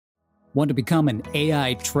Want to become an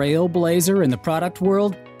AI trailblazer in the product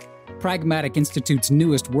world? Pragmatic Institute's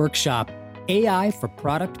newest workshop, AI for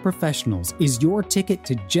Product Professionals, is your ticket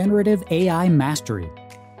to generative AI mastery.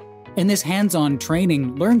 In this hands-on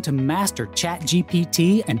training, learn to master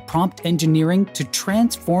ChatGPT and prompt engineering to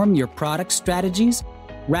transform your product strategies,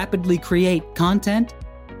 rapidly create content,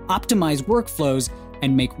 optimize workflows,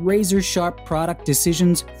 and make razor-sharp product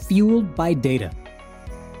decisions fueled by data.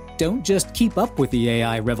 Don't just keep up with the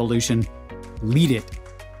AI revolution, lead it.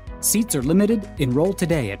 Seats are limited. Enroll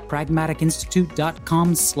today at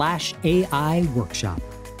pragmaticinstitute.com/AI workshop.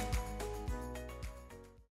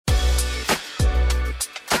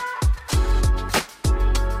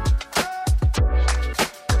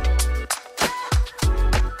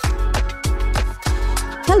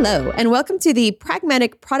 Hello, and welcome to the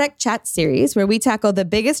Pragmatic Product Chat series, where we tackle the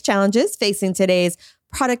biggest challenges facing today's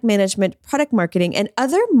product management, product marketing, and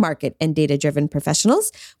other market and data-driven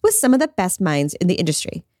professionals with some of the best minds in the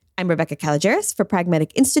industry. I'm Rebecca Caligeris for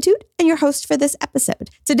Pragmatic Institute and your host for this episode.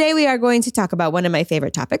 Today, we are going to talk about one of my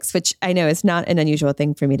favorite topics, which I know is not an unusual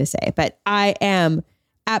thing for me to say, but I am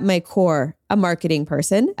at my core a marketing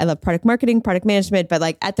person. I love product marketing, product management, but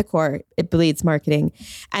like at the core, it bleeds marketing.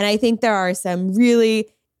 And I think there are some really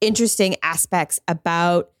interesting aspects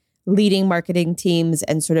about leading marketing teams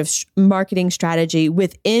and sort of marketing strategy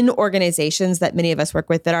within organizations that many of us work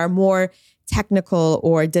with that are more technical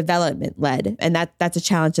or development led. And that's a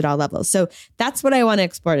challenge at all levels. So that's what I want to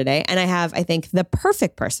explore today. And I have, I think, the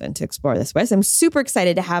perfect person to explore this with. I'm super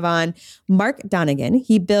excited to have on Mark Donnigan.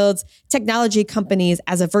 He builds technology companies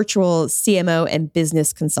as a virtual CMO and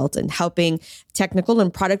business consultant, helping technical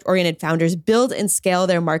and product-oriented founders build and scale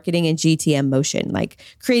their marketing and GTM motion, like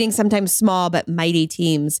creating sometimes small but mighty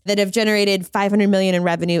teams that have generated $500 million in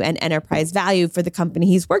revenue and enterprise value for the company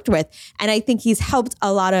he's worked with. And I think he's helped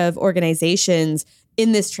a lot of organizations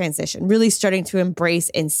in this transition, really starting to embrace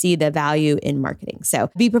and see the value in marketing. So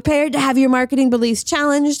be prepared to have your marketing beliefs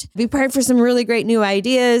challenged, be prepared for some really great new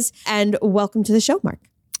ideas, and welcome to the show, Mark.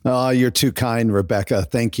 Oh, you're too kind, Rebecca.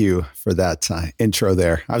 Thank you for that intro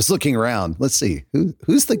there. I was looking around. Let's see.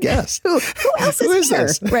 Who's the guest? Who else is here?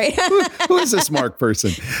 This? Right. who is this Mark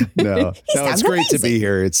person? No, it's great to be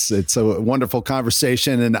here. It's a wonderful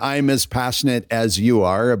conversation, and I'm as passionate as you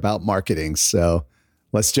are about marketing. So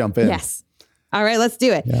let's jump in. Yes. All right, let's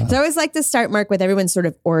do it. Yeah. So I always like to start, Mark, with everyone's sort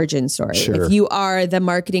of origin story. Sure. If you are the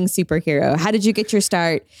marketing superhero, how did you get your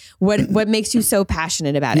start? What makes you so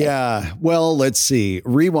passionate about it? Yeah, well, let's see.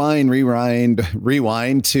 Rewind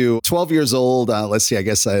to 12 years old. Let's see, I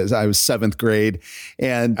guess I was seventh grade,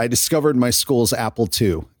 and I discovered my school's Apple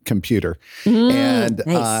II computer. And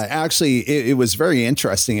nice. Actually, it was very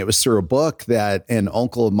interesting. It was through a book that an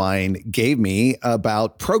uncle of mine gave me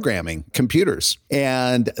about programming computers.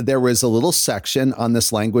 And there was a little section on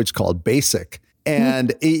this language called BASIC.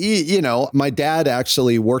 And, my dad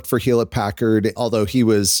actually worked for Hewlett-Packard, although he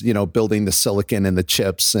was, building the silicon and the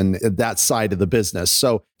chips and that side of the business.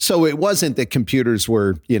 So it wasn't that computers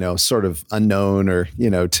were, sort of unknown or,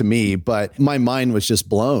 to me, but my mind was just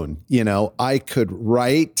blown. I could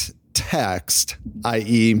write text,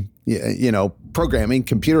 i.e., programming,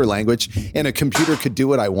 computer language, and a computer could do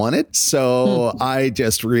what I wanted. So I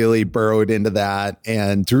just really burrowed into that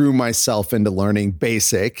and threw myself into learning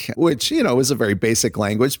BASIC, which, was a very basic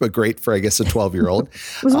language, but great for, I guess, a 12-year-old.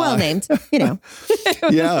 It was well named,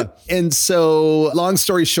 Yeah. And so long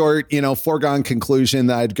story short, foregone conclusion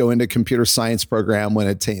that I'd go into computer science program when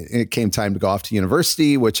it came time to go off to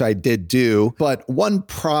university, which I did do. But one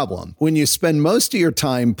problem, when you spend most of your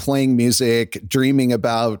time playing music, dreaming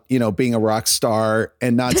about, being a rock star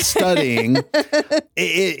and not studying,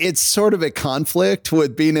 it's sort of a conflict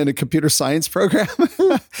with being in a computer science program.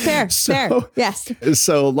 Fair. Yes.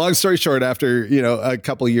 So long story short, after, a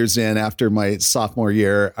couple of years in, after my sophomore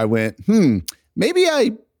year, I went, maybe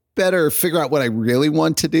I better figure out what I really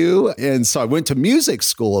want to do. And so I went to music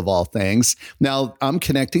school of all things. Now I'm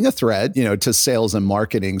connecting a thread, to sales and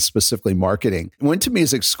marketing, specifically marketing. Went to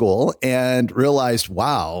music school and realized,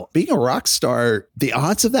 wow, being a rock star, the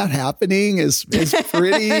odds of that happening is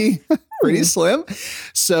pretty slim.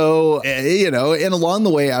 So, and along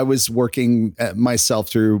the way, I was working putting myself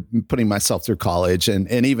through college.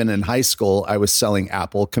 And even in high school, I was selling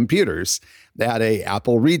Apple computers. They had a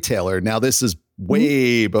Apple retailer. Now this is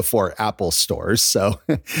way before Apple stores. So,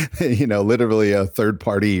 literally a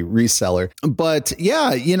third-party reseller. But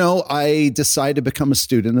yeah, I decided to become a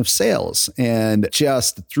student of sales and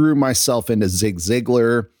just threw myself into Zig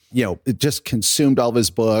Ziglar. It just consumed all of his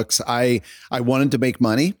books. I wanted to make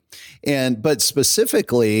money. But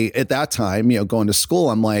specifically at that time, going to school,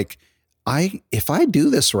 I'm like, if I do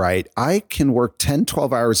this right, I can work 10,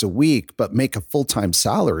 12 hours a week, but make a full-time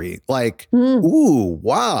salary. Like, ooh,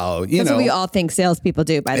 wow. That's what we all think salespeople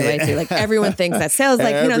do, by the way, too. Like everyone thinks that sales,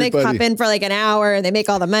 like, they pop in for like an hour and they make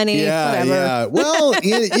all the money, whatever. Yeah.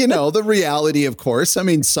 Well, the reality, of course, I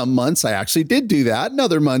mean, some months I actually did do that and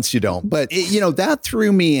other months you don't. But, that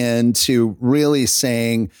threw me into really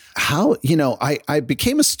saying how, I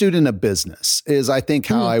became a student of business is I think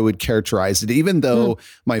how I would characterize it, even though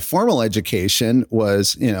my formal education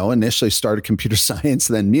was, initially started computer science,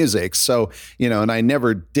 then music. So, and I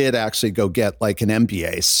never did actually go get like an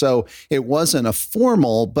MBA. So it wasn't a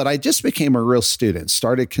formal, but I just became a real student,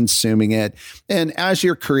 started consuming it. And as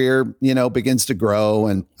your career, begins to grow,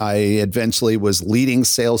 and I eventually was leading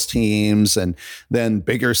sales teams and then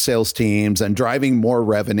bigger sales teams and driving more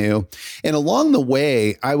revenue. And along the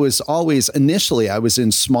way, I was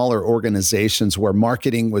in smaller organizations where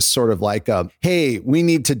marketing was sort of like, hey, we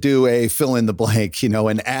need to do a fill in the blank,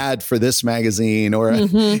 an ad for this magazine or,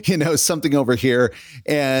 something over here.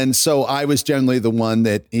 And so I was generally the one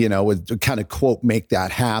that, would kind of quote, make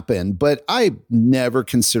that happen. But I never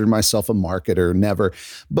considered myself a marketer, never.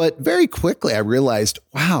 But very quickly I realized,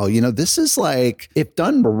 wow, this is like, if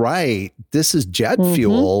done right, this is jet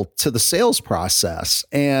fuel to the sales process.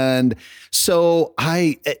 And so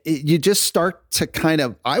you just start to kind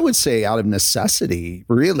of, I would say out of necessity,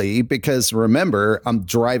 really, because remember, I'm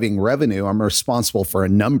driving revenue. I'm responsible for a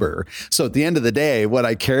number. So at the end of the day, what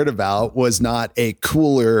I cared about was not a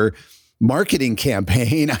cooler marketing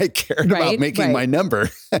campaign. I cared about making my number.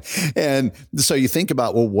 And so you think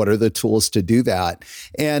about, well, what are the tools to do that?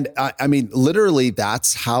 And I mean, literally,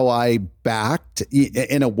 that's how I backed,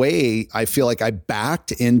 in a way, I feel like I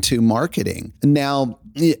backed into marketing. Now,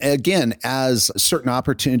 again, as certain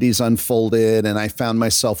opportunities unfolded and I found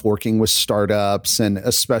myself working with startups, and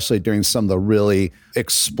especially during some of the really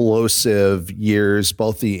explosive years,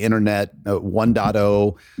 both the internet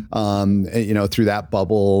 1.0, through that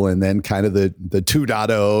bubble, and then kind of the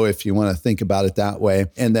 2.0, if you want to think about it that way,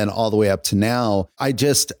 and then all the way up to now,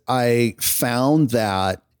 I found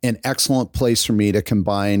that an excellent place for me to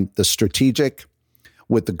combine the strategic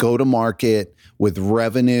with the go-to-market, with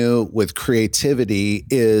revenue, with creativity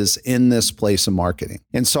is in this place of marketing.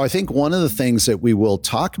 And so I think one of the things that we will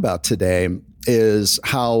talk about today is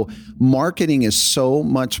how marketing is so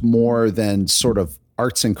much more than sort of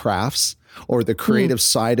arts and crafts or the creative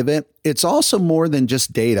side of it. It's also more than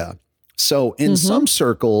just data. So in some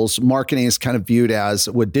circles, marketing is kind of viewed as,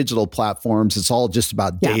 with digital platforms, it's all just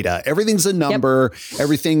about data. Everything's a number.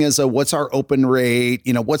 Everything is what's our open rate?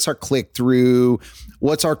 What's our click through?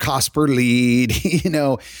 What's our cost per lead?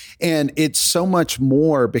 And it's so much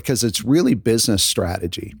more because it's really business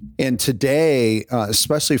strategy. And today,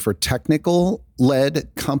 especially for technical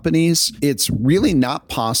led companies, it's really not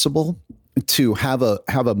possible to have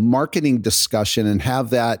a marketing discussion and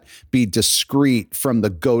have that be discrete from the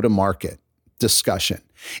go-to-market discussion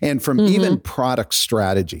and from even product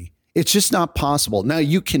strategy. It's just not possible. Now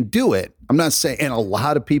you can do it. I'm not saying, and a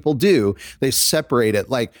lot of people do, they separate it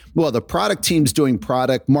like, well, the product team's doing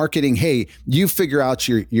product marketing. Hey, you figure out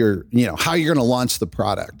your how you're going to launch the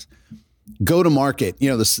product. Go to market,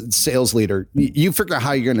 the sales leader, you figure out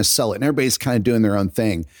how you're going to sell it, and everybody's kind of doing their own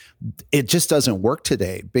thing. It just doesn't work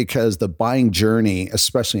today because the buying journey,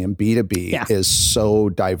 especially in B2B, is so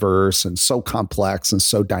diverse and so complex and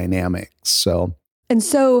so dynamic. So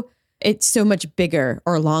it's so much bigger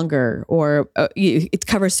or longer, or it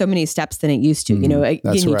covers so many steps than it used to.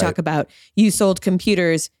 You talk about, you sold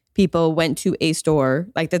computers. People went to a store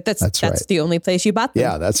like that. That's the only place you bought them.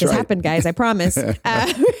 Yeah, that's This happened, guys. I promise.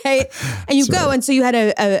 Right? And you go, and so you had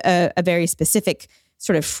a very specific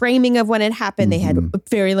sort of framing of when it happened. They had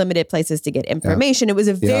very limited places to get information. It was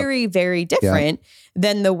a very, very different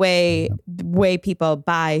than the way people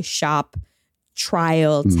buy, shop,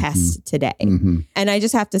 trial, test today. And I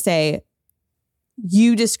just have to say,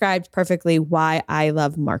 you described perfectly why I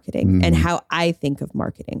love marketing and how I think of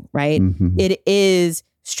marketing, right? It is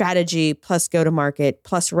strategy plus go-to-market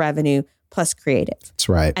plus revenue plus creative. That's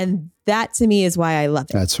right. And that to me is why I love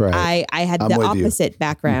it. That's right. I had the opposite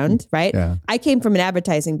background, right? Yeah. I came from an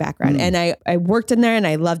advertising background and I worked in there and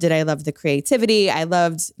I loved it. I loved the creativity. I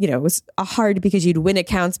loved, it was hard because you'd win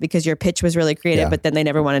accounts because your pitch was really creative, but then they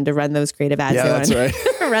never wanted to run those creative ads. Yeah, they wanted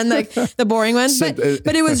to run like the boring ones. But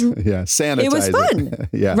it was sanitize. It was fun.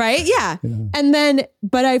 Right? Yeah. And then,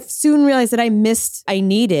 but I soon realized that I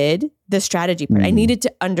needed the strategy part. I needed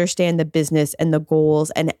to understand the business and the goals,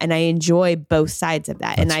 and I enjoy both sides of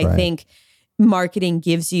that. And I think marketing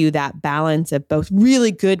gives you that balance of both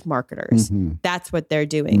really good marketers. That's what they're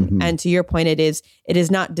doing. And to your point, it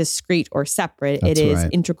is not discrete or separate. That's it is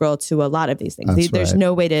right. integral to a lot of these things. That's There's right.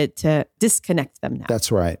 no way to disconnect them now.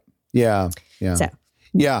 That's right. Yeah. Yeah. So.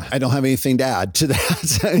 Yeah, I don't have anything to add to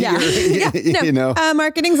that. No.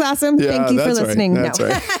 Marketing's awesome. Yeah, Thank you for that's right. listening. That's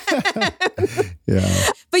right.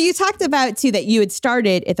 Yeah. But you talked about too that you had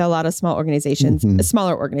started at a lot of smaller organizations.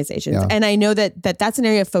 Yeah. And I know that's an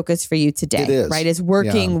area of focus for you today, It is. right? Is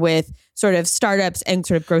working with sort of startups and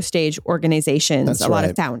sort of growth stage organizations, That's a lot right.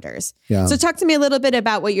 of founders. Yeah. So talk to me a little bit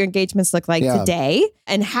about what your engagements look like today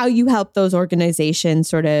and how you help those organizations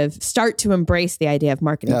sort of start to embrace the idea of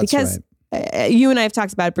marketing. That's because you and I have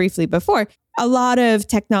talked about it briefly before. A lot of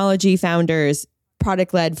technology founders,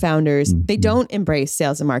 product-led founders, they don't embrace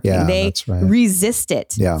sales and marketing. Yeah, they that's right. resist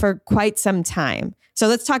it Yeah. for quite some time. So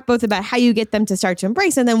let's talk both about how you get them to start to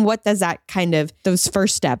embrace, and then what does that those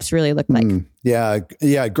first steps really look like? Yeah.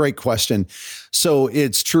 Great question. So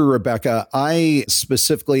it's true, Rebecca. I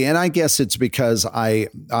specifically, and I guess it's because I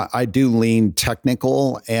do lean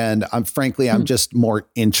technical, and I'm just more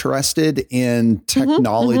interested in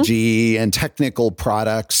technology and technical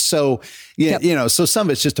products. So so some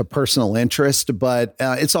of it's just a personal interest, but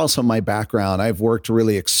it's also my background. I've worked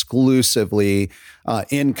really exclusively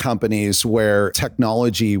in companies where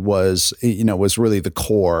technology was really the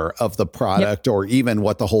core of the product, or even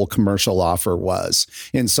what the whole commercial offer was.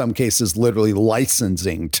 In some cases, literally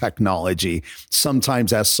licensing technology,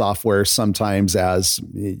 sometimes as software, sometimes as,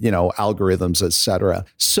 algorithms, et cetera.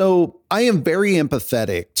 So I am very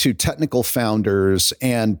empathetic to technical founders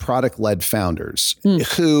and product-led founders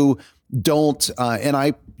who don't, and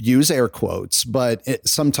I use air quotes, but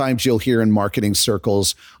sometimes you'll hear in marketing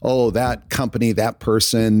circles, oh, that company, that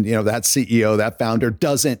person, that CEO, that founder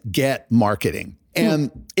doesn't get marketing.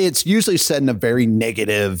 And it's usually said in a very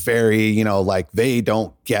negative, very, like they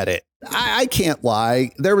don't get it. I can't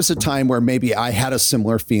lie. There was a time where maybe I had a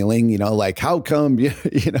similar feeling, like how come, they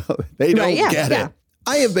don't get it.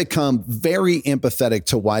 I have become very empathetic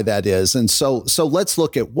to why that is. And so let's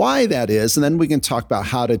look at why that is, and then we can talk about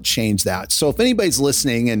how to change that. So if anybody's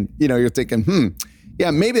listening and, you're thinking, yeah,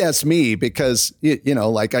 maybe that's me, because,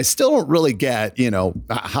 I still don't really get,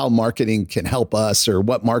 how marketing can help us or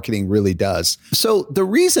what marketing really does. So the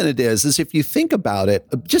reason it is if you think about it,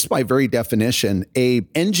 just by very definition, a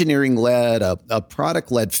engineering-led, a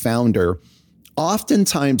product-led founder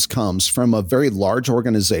oftentimes comes from a very large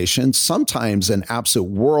organization, sometimes an absolute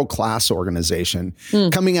world-class organization,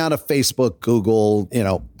 coming out of Facebook, Google,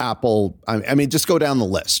 Apple. I mean, just go down the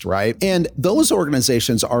list, right? And those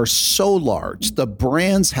organizations are so large. The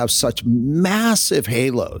brands have such massive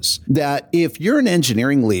halos that if you're an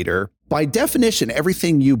engineering leader, by definition,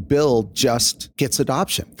 everything you build just gets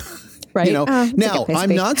adoption. Right. Now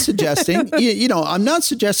I'm not suggesting, I'm not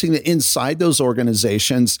suggesting that inside those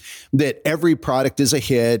organizations that every product is a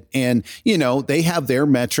hit and, they have their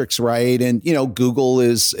metrics right. And, Google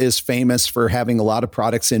is famous for having a lot of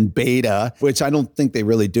products in beta, which I don't think they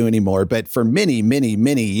really do anymore. But for many, many,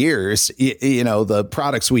 many years, the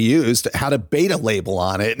products we used had a beta label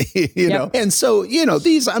on it, know. And so,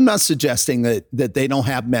 these, I'm not suggesting that they don't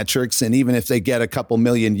have metrics. And even if they get a couple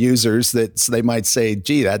million users, they might say,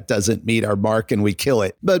 gee, that doesn't meet our mark and we kill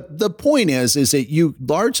it. But the point is that you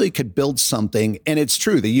largely could build something, and it's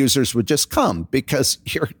true, the users would just come because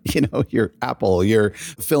you're Apple, you're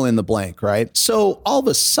fill in the blank, right? So all of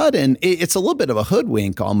a sudden, it's a little bit of a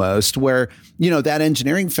hoodwink almost, where, that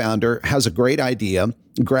engineering founder has a great idea,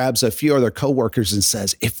 grabs a few other coworkers and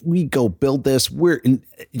says, if we go build this, we're going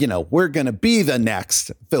to be the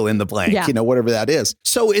next fill in the blank, whatever that is.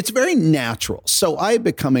 So it's very natural. So I've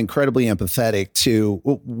become incredibly empathetic to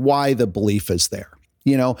why the belief is there.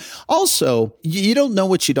 Also, you don't know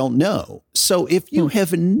what you don't know. So if you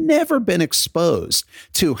have never been exposed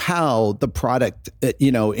to how the product,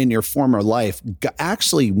 in your former life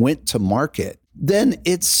actually went to market, then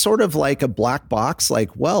it's sort of like a black box.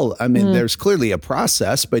 Like, well, I mean, there's clearly a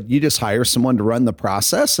process, but you just hire someone to run the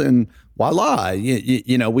process and voila,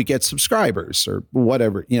 we get subscribers or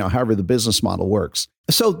whatever, however the business model works.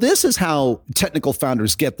 So this is how technical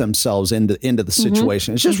founders get themselves into the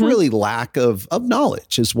situation. It's just really lack of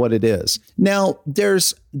knowledge is what it is. Now,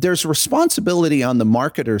 there's responsibility on the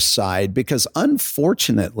marketer's side because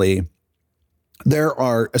unfortunately, there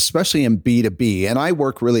are, especially in B2B, and I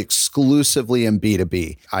work really exclusively in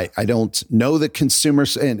B2B. I don't know the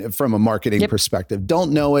consumers and from a marketing perspective,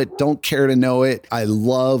 don't know it, don't care to know it. I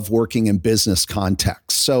love working in business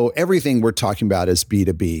context. So everything we're talking about is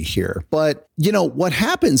B2B here. But what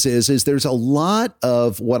happens is there's a lot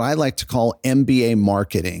of what I like to call MBA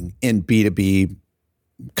marketing in B2B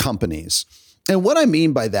companies. And what I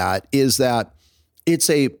mean by that is that it's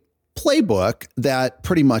a playbook that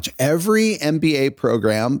pretty much every MBA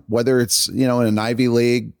program, whether it's, in an Ivy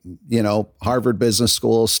League, Harvard Business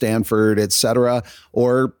School, Stanford, et cetera,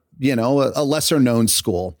 or, a lesser known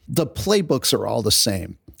school, the playbooks are all the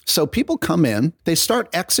same. So people come in, they start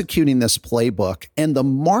executing this playbook, and the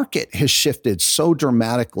market has shifted so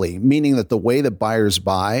dramatically, meaning that the way that buyers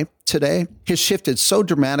buy today has shifted so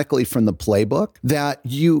dramatically from the playbook that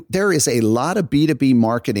there is a lot of B2B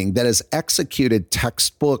marketing that is executed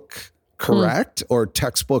textbook correct or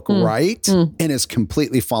textbook right and is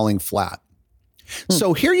completely falling flat.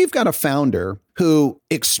 So here you've got a founder who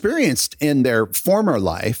experienced in their former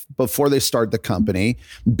life, before they started the company,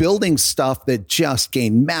 building stuff that just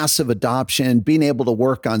gained massive adoption, being able to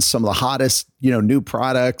work on some of the hottest, new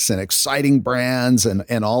products and exciting brands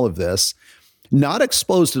and all of this, not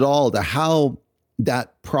exposed at all to how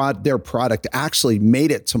their product actually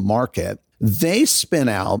made it to market. They spin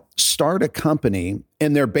out, start a company,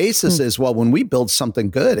 and their basis is, well, when we build something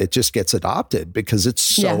good, it just gets adopted because it's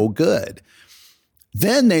so good.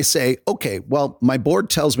 Then they say, okay, well, my board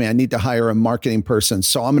tells me I need to hire a marketing person.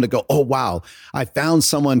 So I'm going to go, oh, wow, I found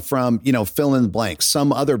someone from, fill in the blank,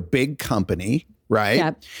 some other big company, right?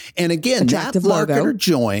 Yep. And again, attractive that marketer logo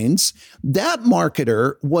joins. That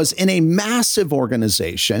marketer was in a massive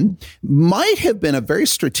organization, might have been a very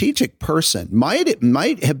strategic person, might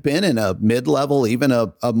have been in a mid-level, even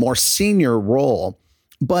a more senior role,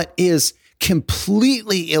 but is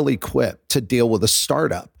completely ill-equipped to deal with a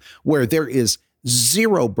startup where there is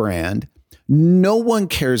zero brand. No one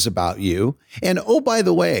cares about you. And oh, by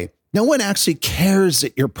the way, no one actually cares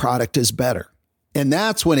that your product is better. And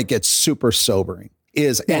that's when it gets super sobering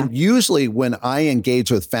and usually when I engage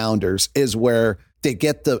with founders is where they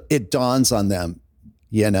get it dawns on them,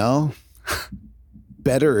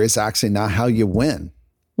 better is actually not how you win.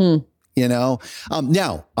 Now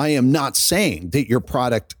I am not saying that your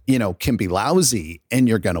product, can be lousy and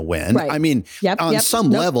you're going to win. Right. I mean, on some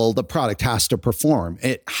level, the product has to perform.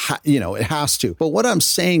 It has to. But what I'm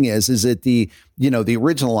saying is that the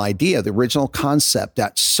original idea, the original concept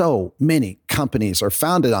that so many companies are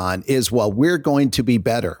founded on is, well, we're going to be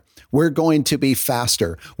better. We're going to be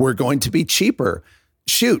faster. We're going to be cheaper.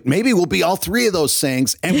 Shoot, maybe we'll be all three of those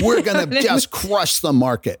things and we're going to just crush the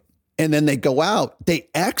market. And then they go out, they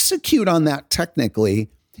execute on that technically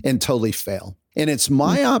and totally fail. And it's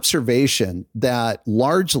my observation that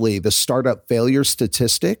largely the startup failure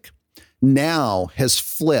statistic now has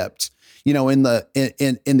flipped, in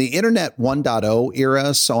the internet 1.0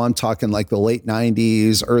 era. So I'm talking like the late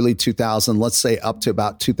 90s, early 2000, let's say up to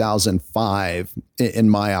about 2005 in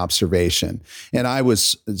my observation. And I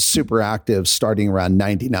was super active starting around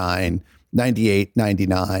 98,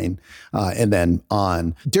 99, and then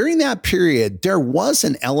on. During that period, there was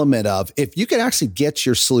an element of, if you could actually get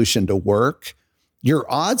your solution to work, your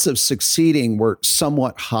odds of succeeding were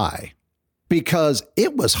somewhat high because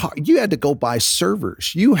it was hard. You had to go buy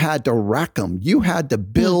servers. You had to rack them. You had to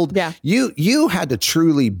build. You had to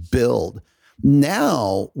truly build.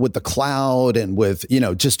 Now with the cloud and with,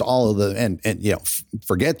 just all of the, and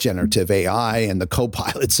forget generative AI and the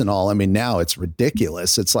co-pilots and all. I mean, now it's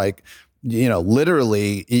ridiculous. It's like,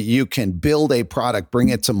 literally you can build a product, bring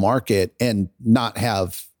it to market and not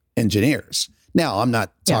have engineers. Now, I'm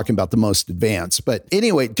not talking about the most advanced, but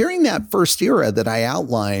anyway, during that first era that I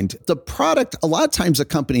outlined, the product, a lot of times the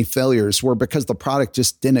company failures were because the product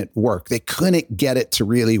just didn't work. They couldn't get it to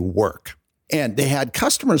really work. And they had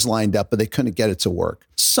customers lined up, but they couldn't get it to work.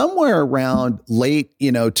 Somewhere around late,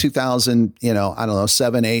 2000,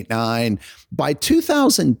 7, 8, 9, by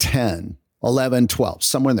 2010, 11, 12,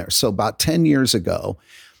 somewhere in there. So about 10 years ago,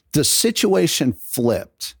 the situation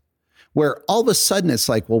flipped where all of a sudden it's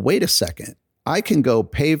like, well, wait a second. I can go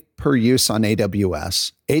pay per use on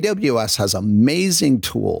AWS. AWS has amazing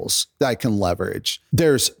tools that I can leverage.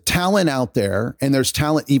 There's talent out there and there's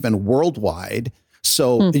talent even worldwide.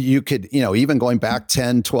 So you could, even going back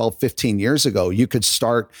 10, 12, 15 years ago, you could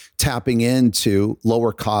start tapping into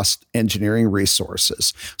lower cost engineering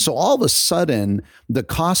resources. So all of a sudden, the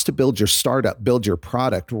cost to build your startup, build your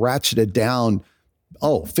product, ratcheted down,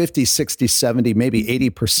 50, 60, 70, maybe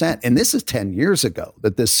 80%. And this is 10 years ago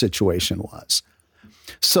that this situation was.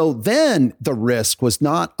 So then the risk was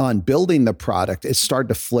not on building the product. It started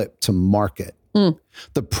to flip to market.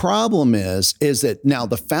 The problem is that now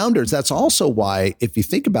the founders, that's also why, if you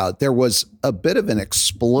think about it, there was a bit of an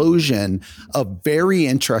explosion of very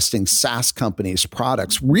interesting SaaS companies,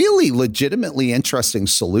 products, really legitimately interesting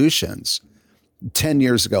solutions. 10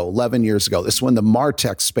 years ago, 11 years ago, this is when the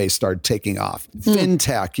MarTech space started taking off.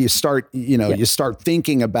 FinTech, you start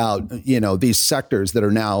thinking about, these sectors that are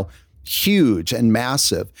now huge and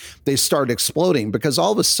massive, they start exploding because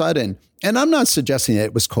all of a sudden, and I'm not suggesting that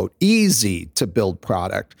it was, quote, easy to build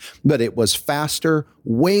product, but it was faster,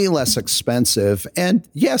 way less expensive. And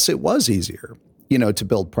yes, it was easier, to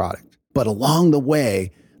build product. But along the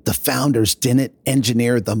way, the founders didn't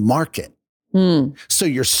engineer the market. So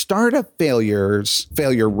your startup failure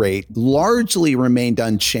rate largely remained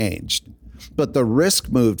unchanged, but the risk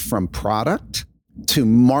moved from product to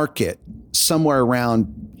market somewhere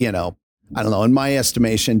around, I don't know, in my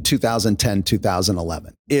estimation, 2010,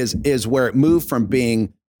 2011 is where it moved from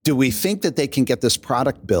being, do we think that they can get this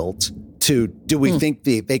product built, to do we think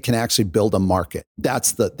they can actually build a market?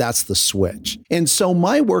 That's the switch. And so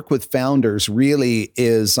my work with founders really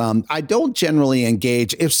is, I don't generally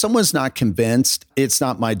engage. If someone's not convinced, it's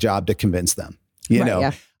not my job to convince them, you know?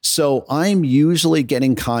 Yeah. So I'm usually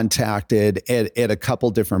getting contacted at a couple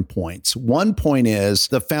different points. One point is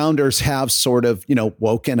the founders have sort of,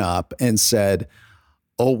 woken up and said,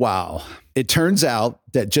 oh, wow, it turns out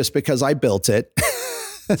that just because I built it,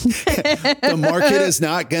 the market is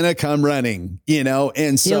not going to come running,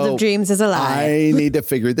 and so Field of Dreams is a lie. I need to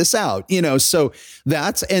figure this out, so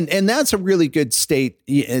that's, and that's a really good state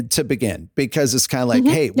to begin, because it's kind of like,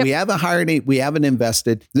 hey, we haven't hired any, we haven't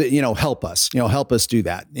invested, help us do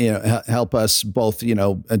that, help us both,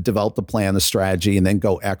 develop the plan, the strategy, and then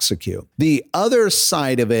go execute. The other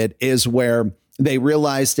side of it is where they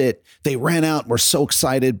realized it. They ran out and were so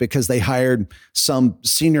excited because they hired some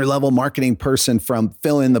senior level marketing person from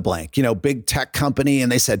fill in the blank, big tech company.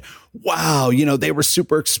 And they said, wow, they were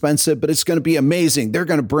super expensive, but it's going to be amazing. They're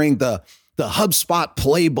going to bring the HubSpot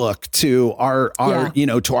playbook to our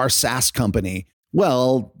to our SaaS company.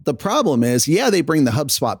 Well, the problem is, they bring the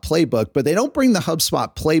HubSpot playbook, but they don't bring the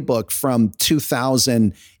HubSpot playbook from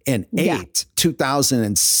 2008,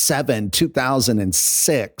 2007,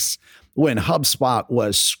 2006. When HubSpot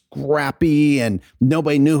was scrappy and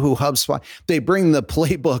nobody knew who HubSpot, they bring the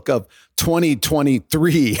playbook of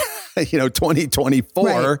 2023,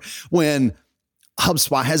 2024, when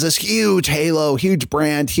HubSpot has this huge halo, huge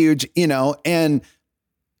brand, huge, and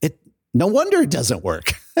no wonder it doesn't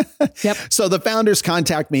work. So the founders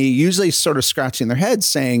contact me, usually sort of scratching their heads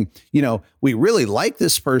saying, we really like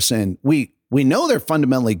this person. We know they're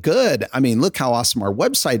fundamentally good. I mean, look how awesome our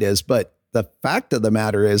website is, but the fact of the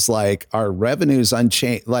matter is, like, our revenue's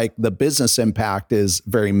unchanged, like the business impact is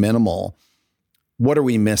very minimal. What are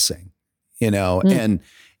we missing? And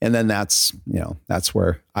then that's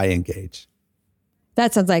where I engage.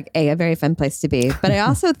 That sounds like a very fun place to be. But I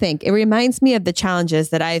also think it reminds me of the challenges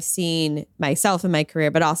that I've seen myself in my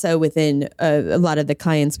career, but also within a lot of the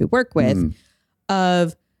clients we work with,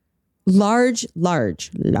 of large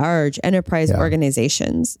enterprise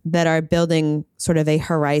organizations that are building sort of a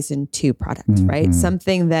Horizon 2 product, right?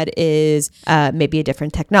 Something that is maybe a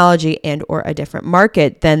different technology and or a different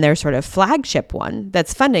market than their sort of flagship one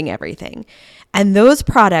that's funding everything. And those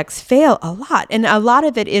products fail a lot. And a lot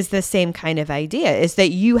of it is the same kind of idea, is that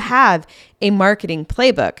you have a marketing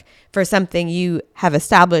playbook for something you have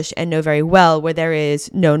established and know very well, where there is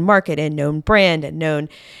known market and known brand and known,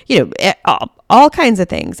 all kinds of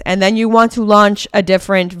things. And then you want to launch a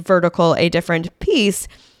different vertical, a different piece,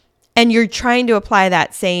 and you're trying to apply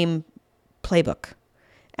that same playbook,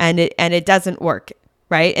 and it doesn't work,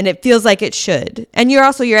 right? And it feels like it should. And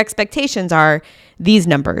your expectations are these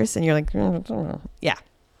numbers, and you're like, yeah.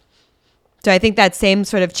 So I think that same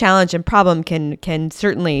sort of challenge and problem can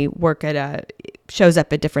certainly work shows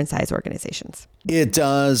up at different size organizations. It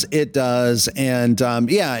does. And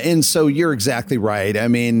and so you're exactly right. I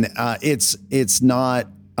mean, it's not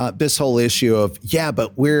this whole issue of,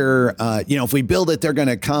 but we're, if we build it, they're going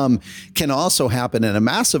to come, can also happen in a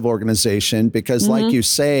massive organization, because like you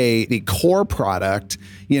say, the core product,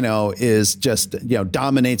 is just,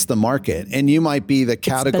 dominates the market, and you might be the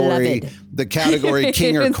category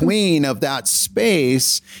king or queen of that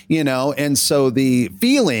space, and so the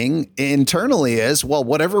feeling internally is, well,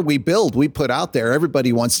 whatever we build, we put out there,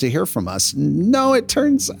 everybody wants to hear from us. No, it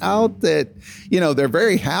turns out that, they're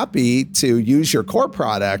very happy to use your core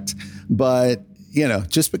product, but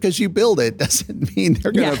just because you build it doesn't mean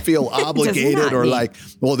they're going to feel obligated or like,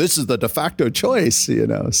 well, this is the de facto choice,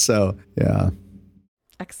 so yeah.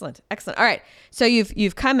 Excellent. All right. So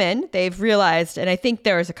you've come in, they've realized, and I think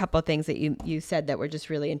there was a couple of things that you said that were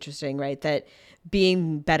just really interesting, right? That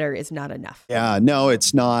being better is not enough. Yeah, no,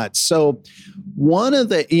 it's not. So one of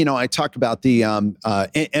the, I talk about the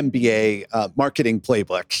MBA marketing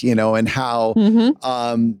playbook, and how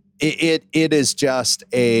it is just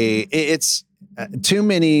it's too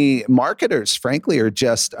many marketers, frankly,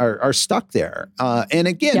 are stuck there. And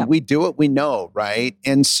again, we do what we know, right?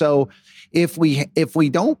 And so if we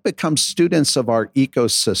don't become students of our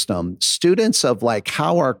ecosystem, students of like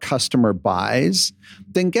how our customer buys,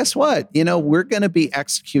 then guess what? We're going to be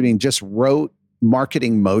executing just rote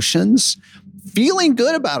marketing motions, feeling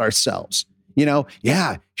good about ourselves.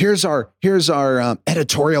 Here's our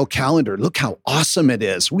editorial calendar. Look how awesome it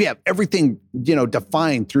is. We have everything,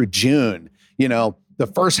 defined through June, the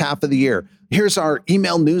first half of the year. Here's our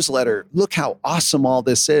email newsletter. Look how awesome all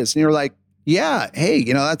this is. And you're like, yeah, hey,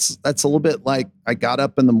 that's a little bit like I got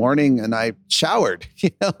up in the morning and I showered,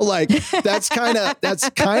 like that's kind of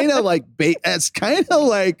like that's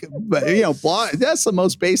the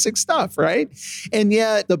most basic stuff, right? And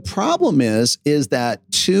yet the problem is that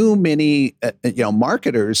too many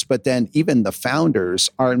marketers, but then even the founders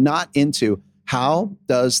are not into how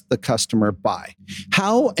does the customer buy?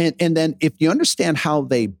 How and then if you understand how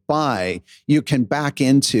they buy, you can back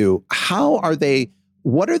into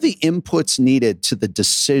what are the inputs needed to the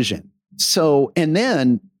decision? So, and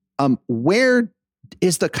then where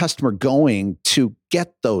is the customer going to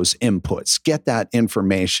get those inputs, get that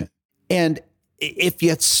information? And if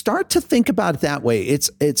you start to think about it that way,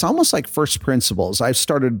 it's almost like first principles. I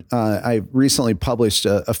recently published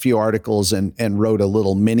a few articles and wrote a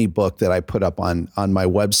little mini book that I put up on my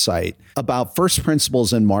website about first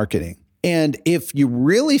principles in marketing. And if you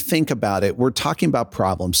really think about it, we're talking about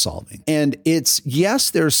problem solving. And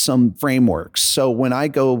there's some frameworks. So when I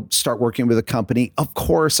go start working with a company, of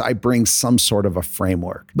course, I bring some sort of a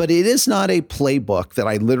framework. But it is not a playbook that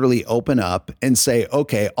I literally open up and say,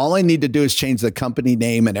 okay, all I need to do is change the company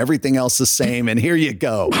name and everything else the same. And here you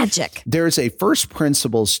go. Magic. There's a first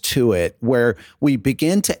principles to it where we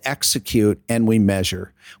begin to execute and we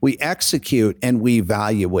measure. We execute and we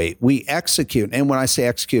evaluate. We execute. And when I say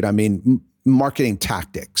execute, I mean marketing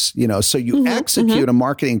tactics, so you execute a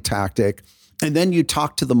marketing tactic and then you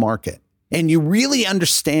talk to the market and you really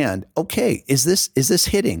understand, okay, is this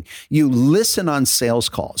hitting? You listen on sales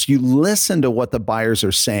calls. You listen to what the buyers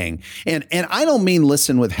are saying. And I don't mean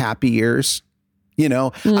listen with happy ears.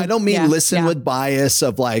 I don't mean listen with bias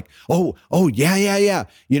of like, oh, yeah.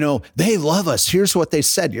 They love us. Here's what they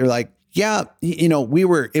said. You're like, yeah,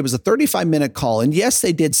 it was a 35-minute call. And yes,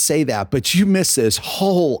 they did say that, but you missed this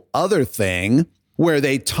whole other thing where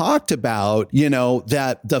they talked about,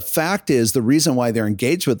 that the fact is the reason why they're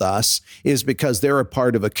engaged with us is because they're a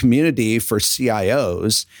part of a community for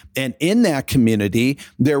CIOs. And in that community,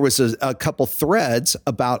 there was a couple threads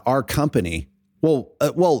about our company.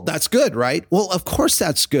 Well, that's good, right? Well, of course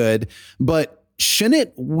that's good. But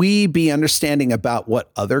shouldn't we be understanding about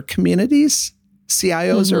what other communities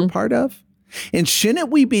CIOs are part of? And shouldn't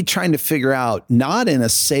we be trying to figure out, not in a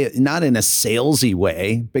salesy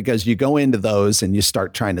way, because you go into those and you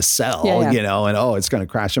start trying to sell, and it's going to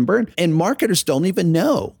crash and burn. And marketers don't even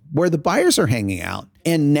know where the buyers are hanging out.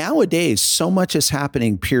 And nowadays, so much is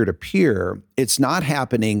happening peer to peer. It's not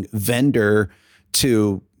happening vendor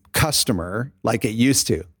to customer like it used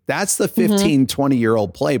to. That's the 15,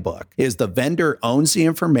 20-year-old playbook, is the vendor owns the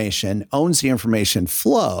information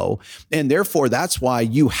flow. And therefore, that's why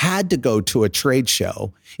you had to go to a trade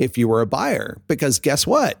show if you were a buyer, because guess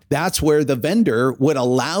what? That's where the vendor would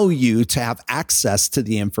allow you to have access to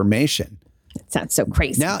the information. It sounds so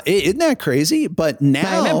crazy. Now, isn't that crazy? But now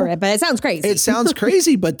I remember it, but it sounds crazy. It sounds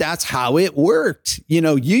crazy, but that's how it worked.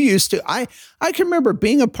 You used to, I can remember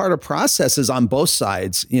being a part of processes on both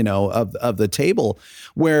sides, of the table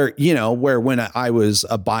where when I was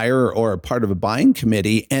a buyer or a part of a buying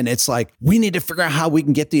committee, and it's like, we need to figure out how we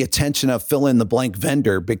can get the attention of fill in the blank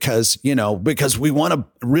vendor because we want to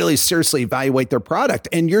really seriously evaluate their product,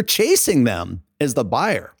 and you're chasing them as the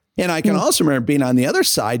buyer. And I can also remember being on the other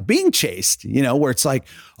side, being chased, where it's like,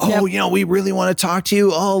 we really want to talk to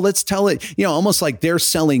you. Oh, let's tell it, almost like they're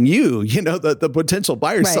selling you, the potential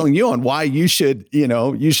buyer's selling you on why you should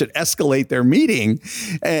escalate their meeting.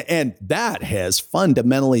 And that has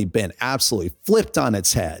fundamentally been absolutely flipped on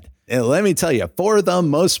its head. And let me tell you, for the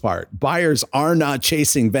most part, buyers are not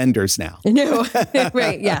chasing vendors now. No,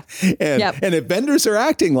 right? Yeah. And if vendors are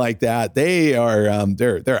acting like that, they are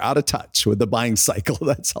they're out of touch with the buying cycle.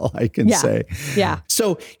 That's all I can say. Yeah.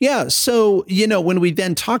 So when we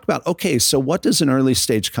then talk about, okay, so what does an early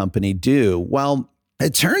stage company do? Well,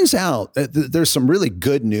 it turns out that there's some really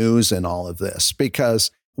good news in all of this, because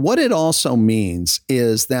what it also means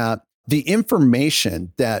is that the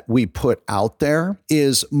information that we put out there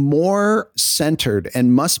is more centered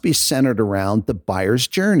and must be centered around the buyer's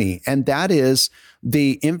journey. And that is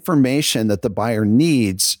the information that the buyer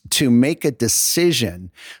needs to make a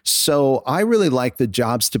decision. So I really like the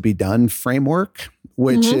jobs to be done framework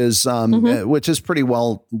which is pretty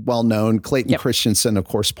well known. Clayton Christensen, of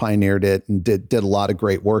course, pioneered it and did a lot of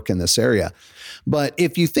great work in this area. But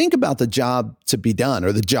if you think about the job to be done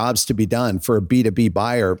or the jobs to be done for a B2B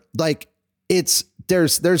buyer, like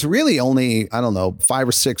there's really only, I don't know, 5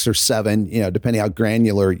 or 6 or 7, depending how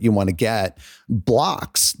granular you want to get,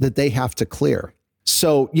 blocks that they have to clear.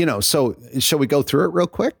 So shall we go through it real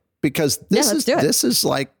quick? Because this is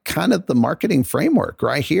like kind of the marketing framework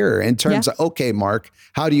right here in terms of, okay, Mark,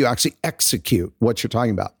 how do you actually execute what you're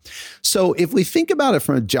talking about? So if we think about it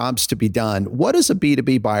from a jobs to be done, what does a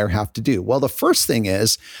B2B buyer have to do? Well, the first thing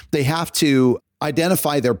is they have to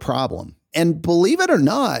identify their problem. And believe it or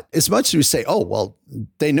not, as much as we say, oh, well,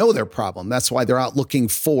 they know their problem. That's why they're out looking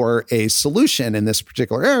for a solution in this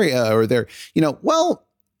particular area, or they're, well,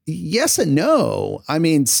 yes and no. I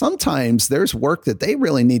mean, sometimes there's work that they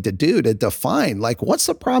really need to do to define, like, what's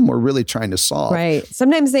the problem we're really trying to solve? Right.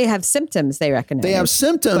 Sometimes they have symptoms they recognize. They have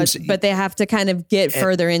symptoms. But they have to kind of get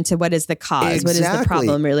further into what is the cause, what is the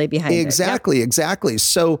problem really behind it. Exactly.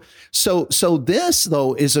 So this,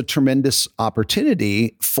 though, is a tremendous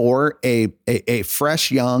opportunity for a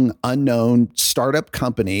fresh, young, unknown startup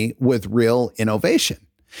company with real innovation.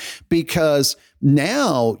 Because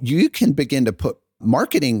now you can begin to put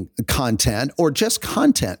marketing content or just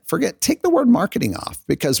content. Take the word marketing off,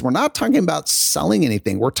 because we're not talking about selling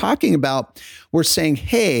anything. We're saying,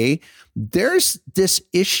 hey, there's this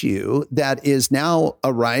issue that is now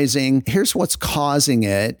arising. Here's what's causing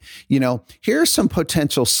it. Here's some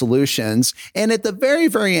potential solutions. And at the very,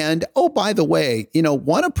 very end, oh, by the way,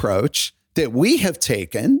 one approach that we have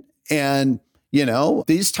taken and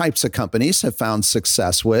these types of companies have found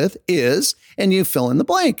success with is, and you fill in the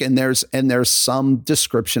blank, and there's some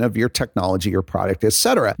description of your technology, your product, et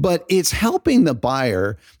cetera. But it's helping the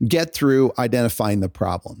buyer get through identifying the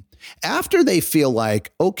problem. After they feel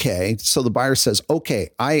like, okay, so the buyer says,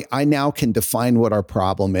 okay, I now can define what our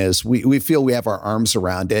problem is. We feel we have our arms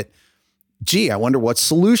around it. Gee, I wonder what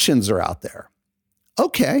solutions are out there.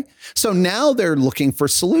 Okay, so now they're looking for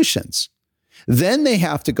solutions. Then they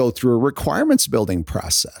have to go through a requirements building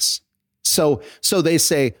process. So they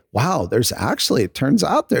say, wow, it turns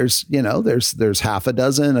out there's half a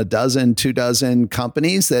dozen, 2 dozen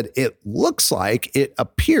companies that it looks like, it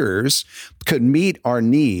appears, could meet our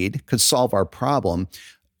need, could solve our problem.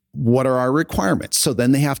 What are our requirements? So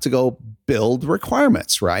then they have to go build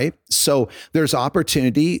requirements, right? So there's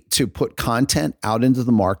opportunity to put content out into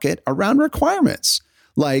the market around requirements.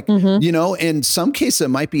 Like, in some cases, it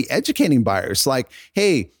might be educating buyers. Like,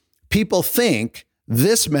 hey, people think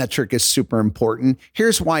this metric is super important.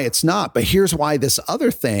 Here's why it's not, but here's why this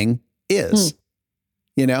other thing is,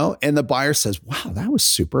 and the buyer says, wow, that was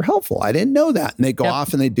super helpful. I didn't know that. And they go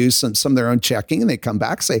off and they do some of their own checking, and they come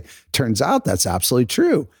back and say, turns out that's absolutely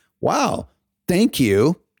true. Wow. Thank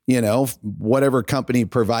you. Whatever company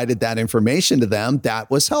provided that information to them,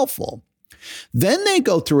 that was helpful. Then they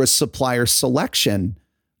go through a supplier selection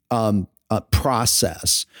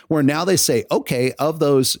process where now they say, okay, of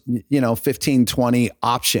those, 15, 20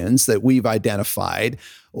 options that we've identified,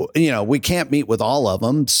 we can't meet with all of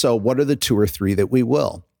them. So what are the 2 or 3 that we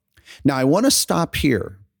will? Now, I want to stop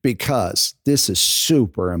here because this is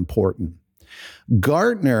super important.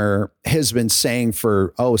 Gartner has been saying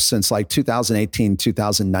since like 2018,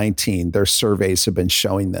 2019, their surveys have been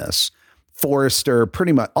showing this. Forrester,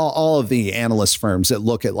 pretty much all of the analyst firms that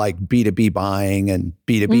look at like B2B buying and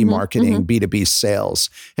B2B marketing, B2B sales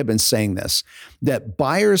have been saying this, that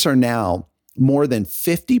buyers are now more than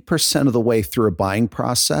 50% of the way through a buying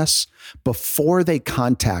process before they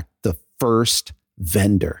contact the first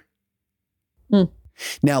vendor.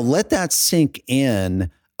 Now, let that sink in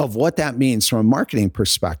of what that means from a marketing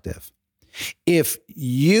perspective. If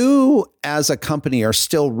you as a company are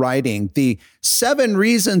still writing the 7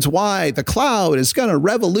 reasons why the cloud is going to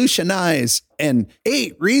revolutionize and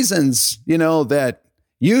 8 reasons, that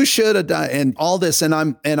you should have done, and all this, and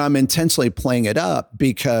I'm intentionally playing it up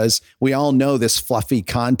because we all know this fluffy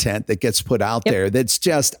content that gets put out there that's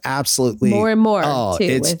just absolutely more and more too,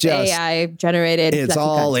 it's with just AI generated. It's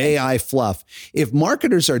all content. AI fluff. If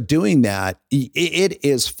marketers are doing that, it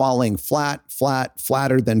is falling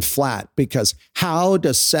flatter than flat, because how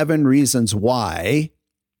does 7 reasons why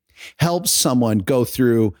help someone go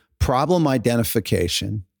through problem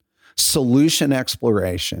identification, solution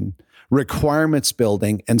exploration, requirements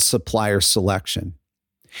building, and supplier selection?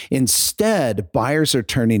 Instead, buyers are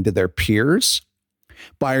turning to their peers.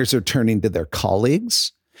 Buyers are turning to their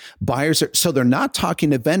colleagues. So they're not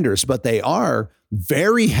talking to vendors, but they are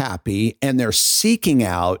very happy and they're seeking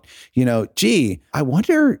out, gee, I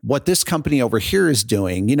wonder what this company over here is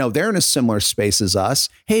doing. They're in a similar space as us.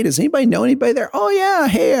 Hey, does anybody know anybody there? Oh yeah.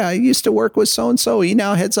 Hey, I used to work with so-and-so. He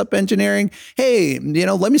now heads up engineering. Hey,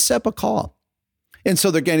 let me set up a call. And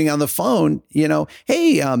so they're getting on the phone,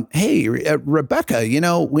 hey,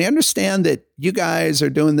 Rebecca, we understand that you guys are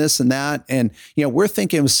doing this and that. And, we're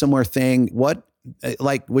thinking of a similar thing.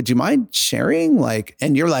 Would you mind sharing?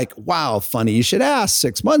 And you're like, wow, funny. You should ask.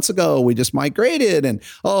 6 months ago, we just migrated and,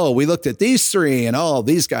 we looked at these three and,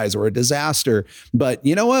 these guys were a disaster. But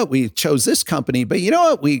you know what? We chose this company, but you know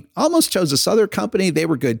what? We almost chose this other company. They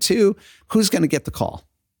were good too. Who's going to get the call?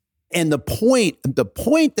 And the point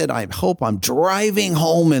that I hope I'm driving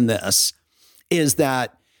home in this is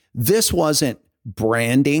that this wasn't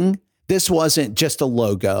branding. This wasn't just a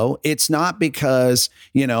logo. It's not because,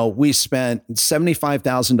 we spent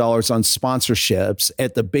 $75,000 on sponsorships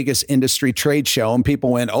at the biggest industry trade show and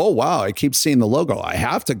people went, oh, wow, I keep seeing the logo. I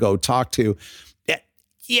have to go talk to.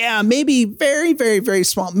 Yeah, maybe very, very, very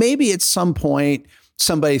small. Maybe at some point,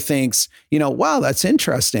 somebody thinks, wow, that's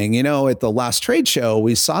interesting. At the last trade show,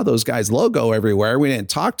 we saw those guys' logo everywhere. We didn't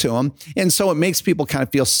talk to them. And so it makes people kind of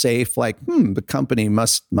feel safe, like, the company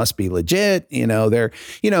must be legit.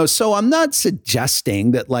 So I'm not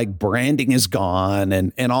suggesting that branding is gone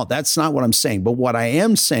and all. That's not what I'm saying. But what I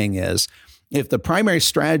am saying is, if the primary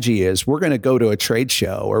strategy is we're going to go to a trade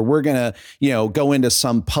show or we're going to, go into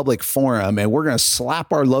some public forum and we're going to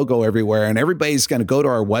slap our logo everywhere and everybody's going to go to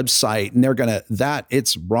our website and they're going to,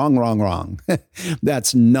 it's wrong.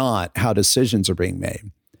 That's not how decisions are being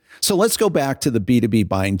made. So let's go back to the B2B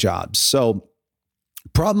buying jobs. So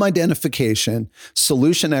problem identification,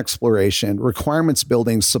 solution exploration, requirements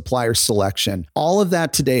building, supplier selection, all of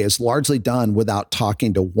that today is largely done without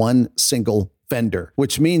talking to one single vendor,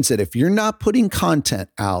 which means that if you're not putting content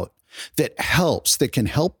out that can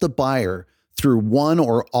help the buyer through one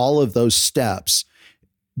or all of those steps,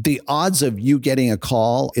 the odds of you getting a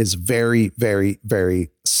call is very, very,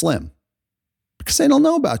 very slim because they don't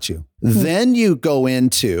know about you. Mm-hmm.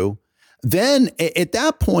 Then at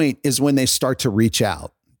that point is when they start to reach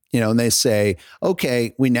out. And they say,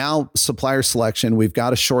 okay, we now supplier selection, we've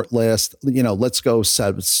got a short list, let's go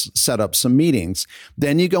set up some meetings.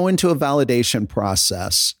 Then you go into a validation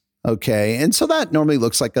process. Okay. And so that normally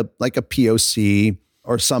looks like a POC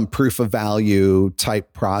or some proof of value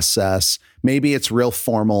type process. Maybe it's real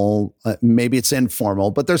formal, maybe it's informal,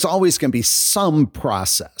 but there's always going to be some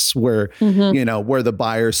process where, where the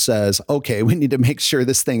buyer says, okay, we need to make sure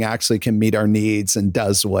this thing actually can meet our needs and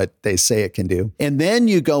does what they say it can do. And then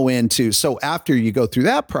you go so after you go through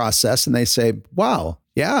that process and they say, wow,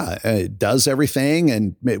 yeah, it does everything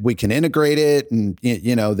and we can integrate it. And,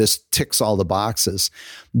 this ticks all the boxes.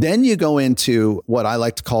 Then you go into what I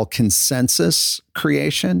like to call consensus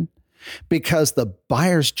creation, because the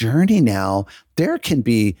buyer's journey now, there can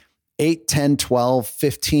be 8, 10, 12,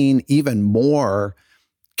 15, even more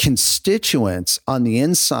constituents on the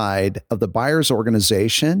inside of the buyer's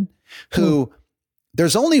organization who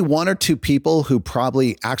there's only one or two people who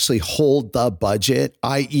probably actually hold the budget,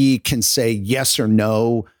 i.e. can say yes or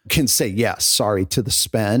no, to the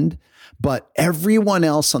spend, but everyone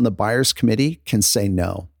else on the buyer's committee can say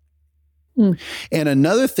no. And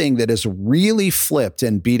another thing that has really flipped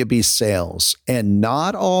in B2B sales, and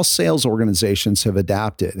not all sales organizations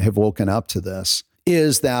have woken up to this,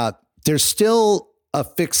 is that there's still a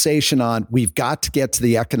fixation on we've got to get to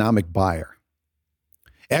the economic buyer.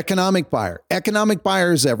 Economic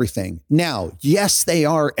buyer is everything. Now, yes, they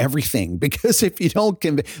are everything, because if you don't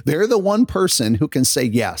they're the one person who can say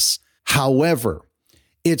yes. However,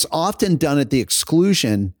 it's often done at the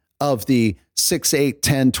exclusion of the 6, 8,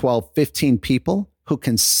 10, 12, 15 people who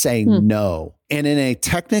can say no. And in a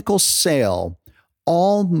technical sale,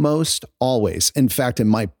 almost always, in fact, in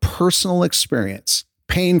my personal experience,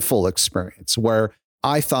 painful experience, where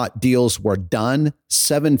I thought deals were done,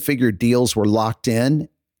 7-figure deals were locked in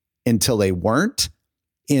until they weren't.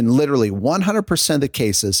 In literally 100% of the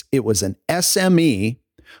cases, it was an SME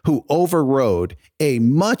who overrode a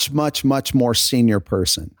much, much, much more senior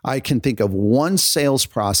person. I can think of one sales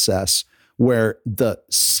process where the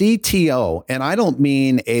CTO, and I don't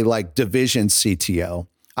mean a division CTO,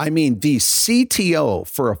 I mean the CTO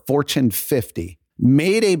for a Fortune 50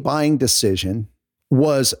 made a buying decision.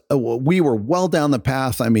 We were well down the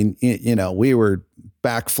path. I mean, we were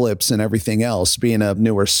backflips and everything else, being a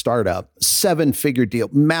newer startup, 7-figure deal,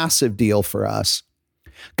 massive deal for us,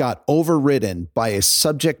 got overridden by a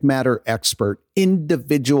subject matter expert,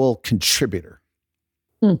 individual contributor.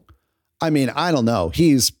 I mean, I don't know.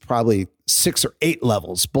 He's probably 6 or 8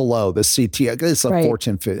 levels below the CTO. It's a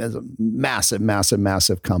Fortune 50, it's a massive, massive,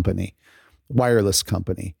 massive company, wireless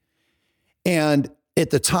company. And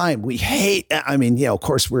at the time of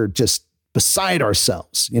course, we're just beside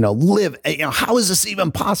ourselves, how is this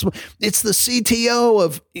even possible? It's the CTO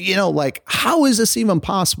of, how is this even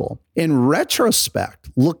possible? In retrospect,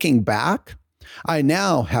 looking back, I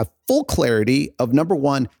now have full clarity of number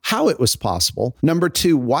 1, how it was possible. Number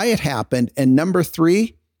 2, why it happened. And number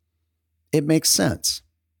 3, it makes sense.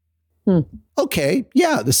 Okay,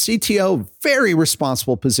 yeah, the CTO, very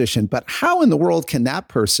responsible position, but how in the world can that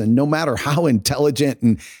person, no matter how intelligent,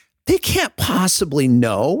 and they can't possibly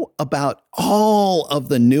know about all of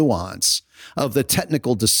the nuance of the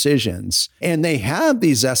technical decisions. And they have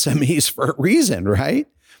these SMEs for a reason, right?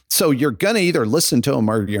 So you're going to either listen to them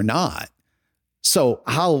or you're not. So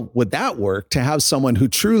how would that work to have someone who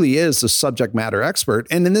truly is a subject matter expert?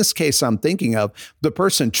 And in this case, I'm thinking of the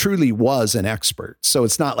person truly was an expert. So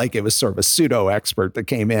it's not like it was sort of a pseudo expert that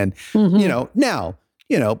came in, now,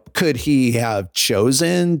 could he have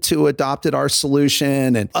chosen to adopted our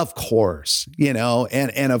solution? And of course,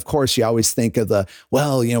 and of course you always think of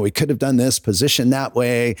we could have done this position that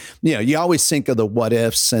way. You always think of the what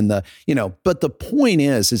ifs and but the point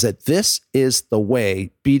is that this is the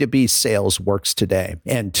way B2B sales works today.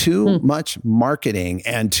 And too much marketing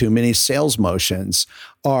and too many sales motions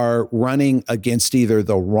are running against either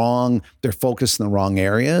they're focused in the wrong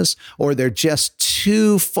areas, or they're just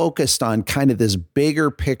too focused on kind of this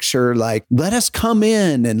bigger picture, like, let us come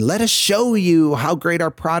in and let us show you how great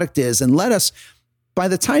our product is. And by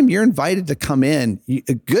the time you're invited to come in,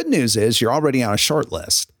 good news is you're already on a short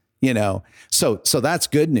list, so that's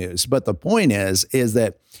good news. But the point is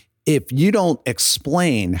that if you don't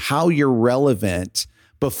explain how you're relevant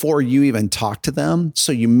before you even talk to them,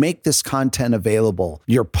 so you make this content available,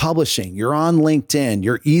 you're publishing, you're on LinkedIn,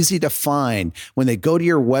 you're easy to find. When they go to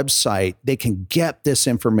your website, they can get this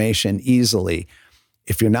information easily.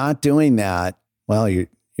 If you're not doing that, well, you're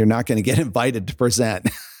not going to get invited to present,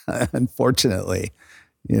 unfortunately.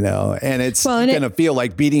 And it's going to feel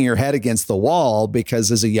like beating your head against the wall,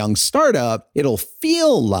 because as a young startup, it'll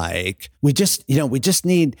feel like we just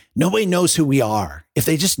need, nobody knows who we are. If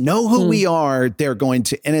they just know who we are, they're going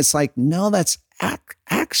to, and it's like, no, that's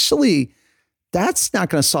actually, that's not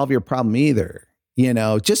going to solve your problem either.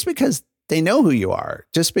 Just because they know who you are,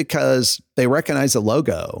 just because they recognize the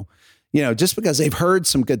logo, just because they've heard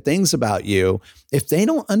some good things about you, if they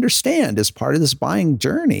don't understand as part of this buying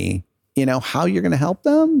journey, how you're going to help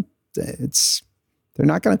them, they're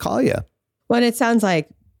not going to call you. Well, and it sounds like,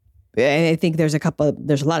 and I think there's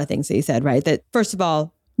a lot of things that you said, right? That first of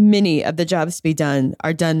all, many of the jobs to be done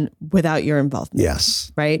are done without your involvement.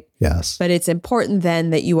 Yes. Right? Yes. But it's important then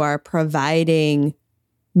that you are providing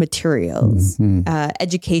materials,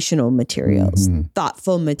 educational materials,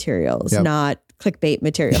 thoughtful materials, not clickbait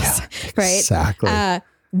materials, right? Exactly.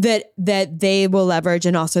 That they will leverage,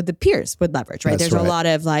 and also the peers would leverage, right? There's a lot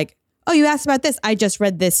of like, oh, you asked about this. I just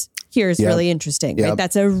read this. Here's really interesting, right?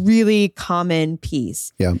 That's a really common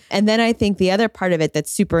piece. Yeah. And then I think the other part of it that's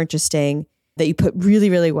super interesting that you put really,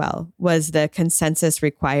 really well was the consensus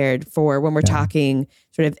required for when we're talking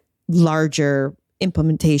sort of larger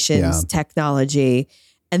implementations, technology,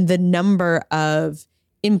 and the number of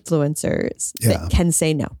influencers that can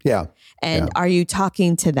say no. Yeah. And are you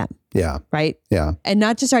talking to them? Yeah. Right? Yeah. And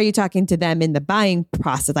not just are you talking to them in the buying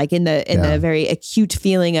process, like in the very acute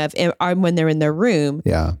feeling of when they're in their room,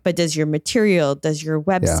 but does your material, does your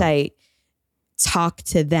website talk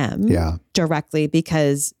to them directly?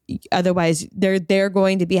 Because otherwise they're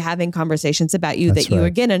going to be having conversations about you that you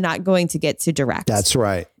again are not going to get to direct. That's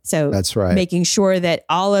right. So making sure that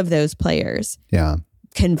all of those players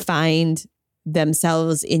can find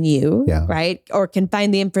themselves in you, right? Or can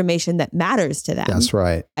find the information that matters to them. That's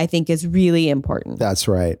right. I think is really important. That's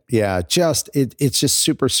right. Yeah. It's just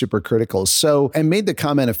super, super critical. So I made the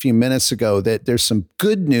comment a few minutes ago that there's some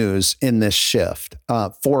good news in this shift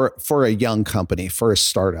for a young company, for a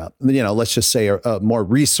startup. Let's just say a more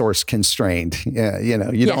resource constrained. You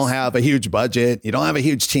don't have a huge budget, you don't have a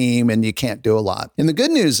huge team, and you can't do a lot. And the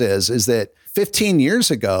good news is that 15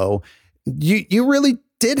 years ago, you really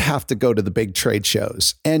did have to go to the big trade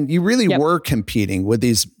shows, and you really were competing with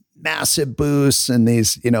these massive booths and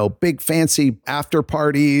these, big fancy after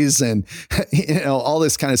parties and, all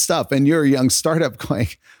this kind of stuff. And you're a young startup going,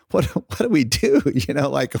 what do we do?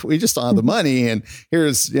 We just don't have the money. And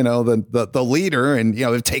here's, the leader, and,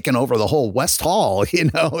 they've taken over the whole West Hall,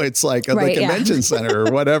 it's like the convention center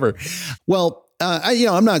or whatever. Well,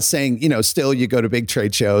 I'm not saying, still you go to big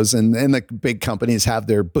trade shows and the big companies have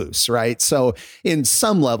their booths, right? So in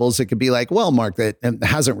some levels, it could be like, well, Mark, that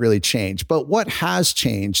hasn't really changed. But what has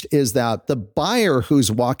changed is that the buyer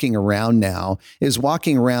who's walking around now is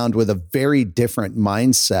walking around with a very different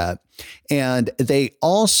mindset. And they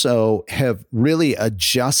also have really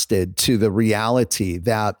adjusted to the reality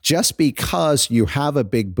that just because you have a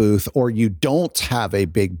big booth or you don't have a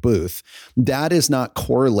big booth, that is not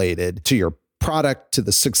correlated to your product, to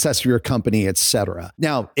the success of your company, et cetera.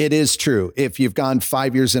 Now, it is true. If you've gone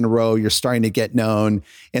 5 years in a row, you're starting to get known.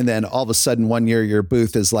 And then all of a sudden, one year, your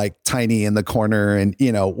booth is like tiny in the corner. And,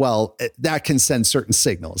 that can send certain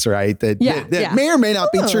signals, right? That may or may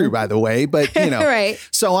not be true, by the way. But, right.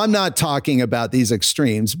 So I'm not talking about these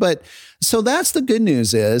extremes. But so that's the good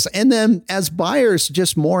news is. And then as buyers,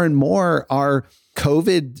 just more and more are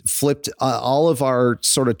COVID flipped all of our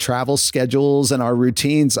sort of travel schedules and our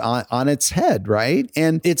routines on its head, right?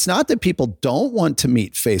 And it's not that people don't want to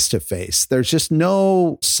meet face to face. There's just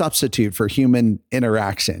no substitute for human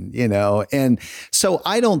interaction, And so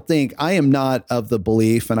I am not of the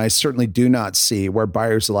belief, and I certainly do not see where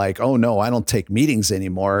buyers are like, oh no, I don't take meetings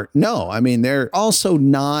anymore. No, I mean, they're also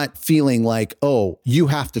not feeling like, oh, you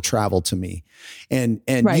have to travel to me. And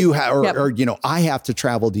right. You I have to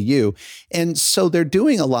travel to you. And so they're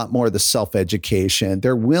doing a lot more of the self-education.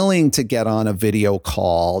 They're willing to get on a video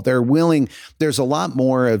call. There's a lot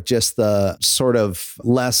more of just the sort of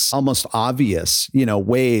less almost obvious,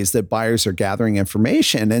 ways that buyers are gathering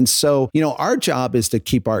information. And so, our job is to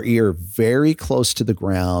keep our ear very close to the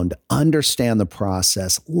ground, understand the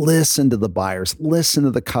process, listen to the buyers, listen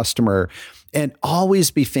to the customer, and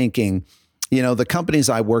always be thinking, the companies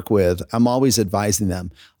I work with, I'm always advising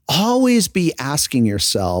them, always be asking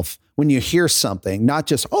yourself when you hear something, not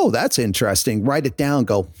just, oh, that's interesting, write it down,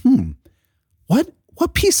 go,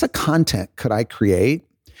 what piece of content could I create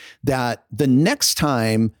that the next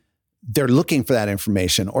time they're looking for that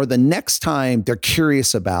information, or the next time they're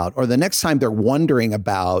curious about, or the next time they're wondering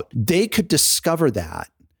about, they could discover that.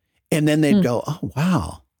 And then they'd go, oh,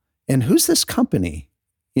 wow. And who's this company?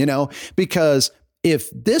 Because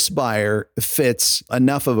if this buyer fits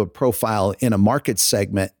enough of a profile in a market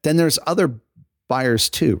segment, then there's other buyers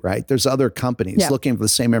too, right? There's other companies looking for the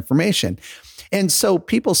same information. And so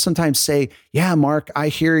people sometimes say, yeah, Mark, I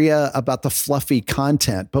hear you about the fluffy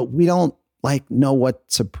content, but we don't know what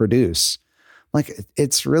to produce.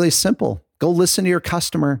 It's really simple. Go listen to your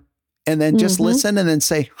customer and then just listen and then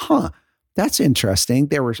say, that's interesting.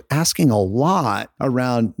 They were asking a lot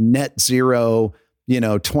around net zero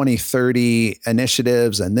 2030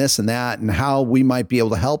 initiatives and this and that, and how we might be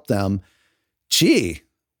able to help them. Gee,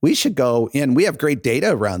 we should go in. We have great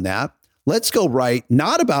data around that. Let's go write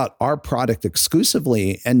not about our product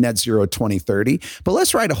exclusively and net zero 2030, but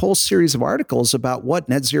let's write a whole series of articles about what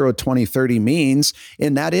net zero 2030 means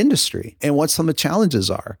in that industry and what some of the challenges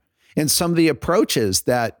are. And some of the approaches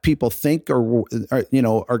that people think are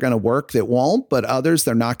going to work that won't, but others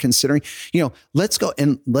they're not considering. Let's go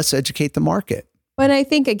and let's educate the market. But I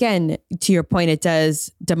think, again, to your point, it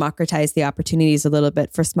does democratize the opportunities a little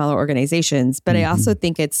bit for smaller organizations. But I also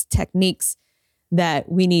think it's techniques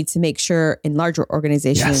that we need to make sure in larger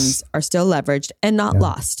organizations are still leveraged and not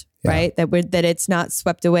lost, right? That it's not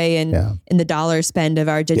swept away in the dollar spend of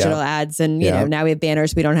our digital ads. And, now we have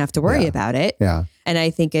banners, we don't have to worry about it. Yeah. And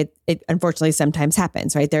I think it unfortunately sometimes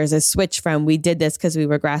happens, right? There's a switch from we did this because we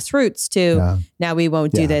were grassroots to now we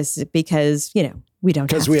won't do this because, we don't,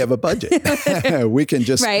 because we have a budget. we can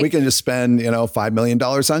just spend $5 million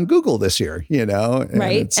on Google this year,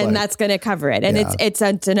 right, and that's going to cover it. And it's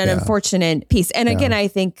an unfortunate piece. And again, I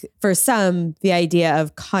think for some, the idea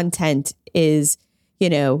of content is,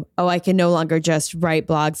 I can no longer just write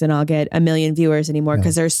blogs and I'll get 1 million viewers anymore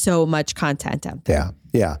because there's so much content out there.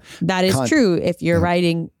 Yeah, that is true. If you're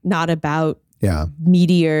writing not about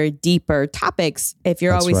meatier, deeper topics, if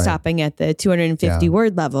you're always stopping at the 250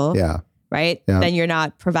 word level. Right? Yeah. Then you're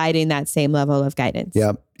not providing that same level of guidance.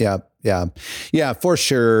 Yeah, for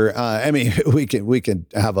sure. We can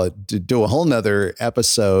do a whole nother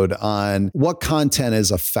episode on what content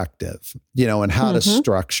is effective, and how to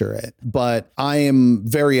structure it. But I am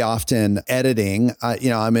very often editing.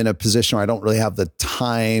 I'm in a position where I don't really have the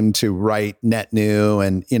time to write net new,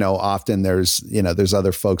 and often there's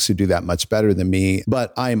other folks who do that much better than me.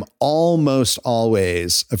 But I'm almost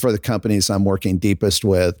always, for the companies I'm working deepest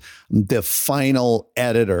with, the final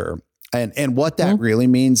editor And what that really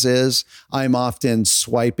means is I'm often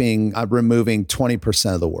removing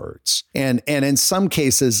 20% of the words. And in some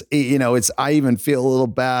cases, I even feel a little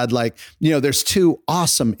bad. Like, there's 2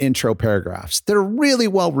 awesome intro paragraphs that are really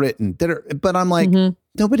well written but I'm like,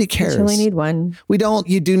 nobody cares. You only need one.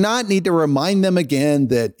 You do not need to remind them again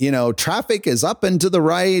that, traffic is up and to the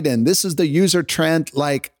right and this is the user trend.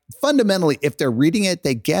 Like, fundamentally, if they're reading it,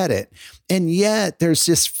 they get it. And yet there's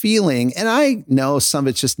this feeling, and I know some of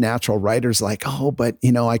it's just natural writers like, oh, but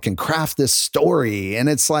I can craft this story. And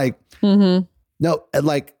it's like, no,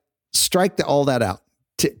 like strike all that out.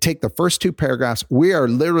 Take the first 2 paragraphs. We are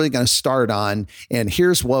literally going to start on, and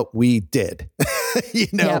here's what we did,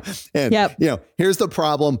 here's the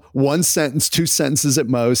problem, 1 sentence, 2 sentences at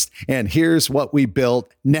most. And here's what we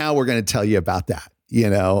built. Now we're going to tell you about that.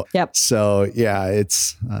 So yeah,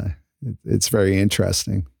 it's very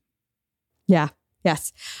interesting. Yeah.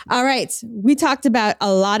 Yes. All right. We talked about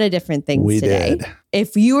a lot of different things today. Did.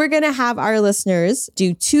 If you were going to have our listeners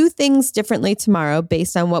do 2 things differently tomorrow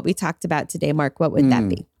based on what we talked about today, Mark, what would that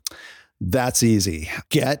be? That's easy.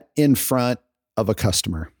 Get in front of a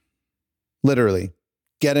customer. Literally.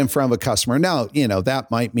 Get in front of a customer. Now, that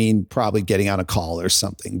might mean probably getting on a call or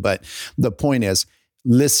something, but the point is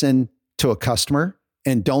listen to a customer.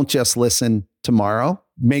 And don't just listen tomorrow.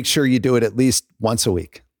 Make sure you do it at least once a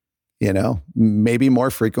week, maybe more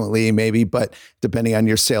frequently, but depending on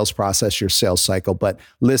your sales process, your sales cycle, but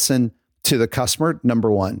listen to the customer, number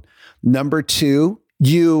 1. Number 2,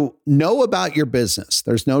 you know about your business.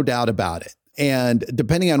 There's no doubt about it. And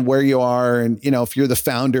depending on where you are, and, if you're the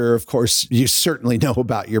founder, of course, you certainly know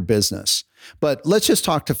about your business, but let's just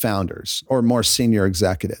talk to founders or more senior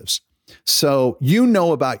executives. So you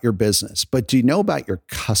know about your business, but do you know about your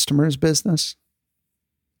customer's business?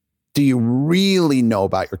 Do you really know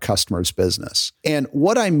about your customer's business? And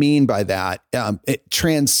what I mean by that, it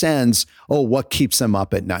transcends, what keeps them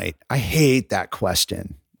up at night? I hate that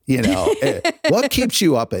question. What keeps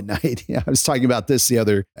you up at night? I was talking about this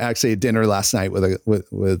actually at dinner last night with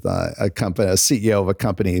a company, a CEO of a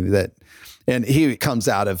company and he comes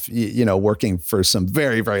out of, working for some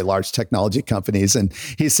very, very large technology companies. And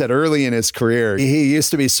he said early in his career, he used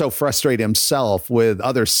to be so frustrated himself with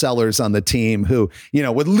other sellers on the team who,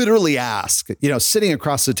 would literally ask, sitting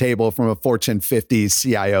across the table from a Fortune 50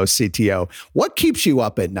 CIO, CTO, what keeps you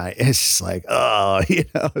up at night? It's just like,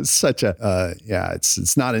 it's such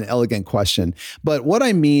it's not an elegant question. But what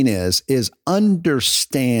I mean is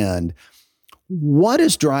understand what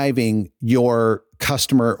is driving your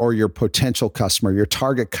customer or your potential customer, your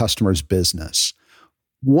target customer's business.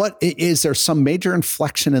 Is there some major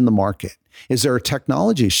inflection in the market? Is there a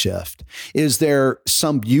technology shift? Is there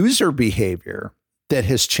some user behavior that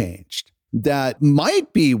has changed that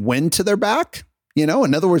might be wind to their back? In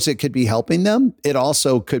other words, it could be helping them. It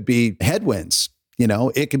also could be headwinds.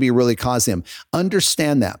 It could be really causing them.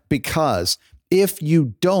 Understand that, because if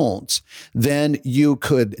you don't, then 2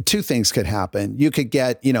 things could happen. You could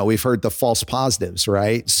get, we've heard the false positives,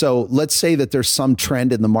 right? So let's say that there's some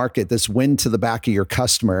trend in the market that's wind to the back of your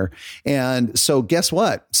customer. And so guess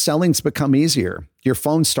what? Selling's become easier. Your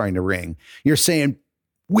phone's starting to ring. You're saying,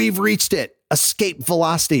 we've reached it. Escape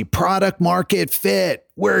velocity, product market fit.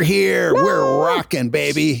 We're here. No. We're rocking,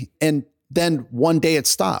 baby. And then one day it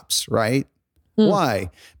stops, right? Why?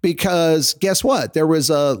 Because guess what? There was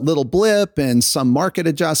a little blip and some market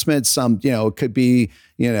adjustment, it could be,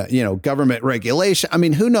 government regulation. I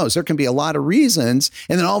mean, who knows? There can be a lot of reasons.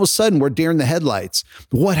 And then all of a sudden we're deer in the headlights.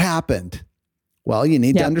 What happened? Well, you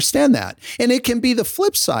need to understand that. And it can be the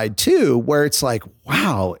flip side too, where it's like,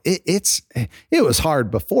 wow, it was hard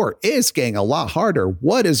before. It's getting a lot harder.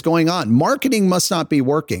 What is going on? Marketing must not be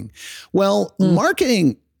working. Well,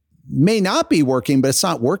 marketing may not be working, but it's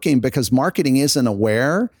not working because marketing isn't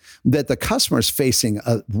aware that the customer's facing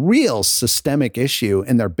a real systemic issue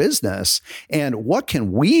in their business. And what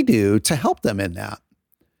can we do to help them in that?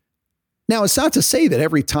 Now, it's not to say that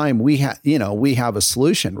every time we have a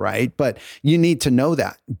solution, right? But you need to know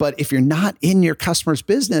that. But if you're not in your customer's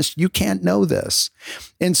business, you can't know this.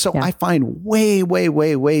 And so I find way, way,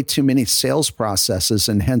 way, way too many sales processes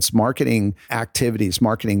and hence marketing activities,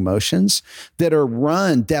 marketing motions that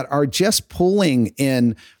are just pulling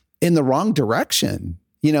in the wrong direction.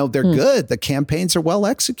 They're good. The campaigns are well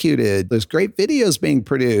executed. There's great videos being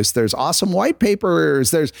produced. There's awesome white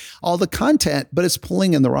papers. There's all the content, but it's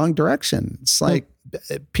pulling in the wrong direction. It's like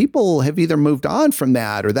people have either moved on from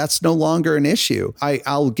that or that's no longer an issue.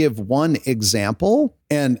 I'll give one example.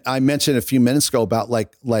 And I mentioned a few minutes ago about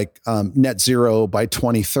like net zero by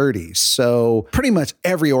 2030. So pretty much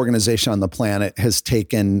every organization on the planet has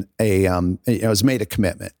taken has made a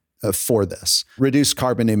commitment. for this. Reduce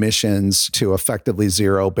carbon emissions to effectively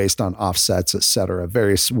zero based on offsets, et cetera,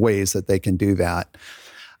 various ways that they can do that.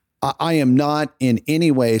 I am not in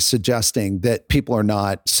any way suggesting that people are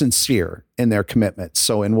not sincere in their commitment.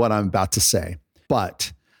 So in what I'm about to say,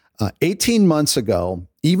 but 18 months ago,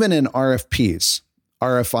 even in RFPs,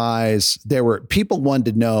 RFIs, people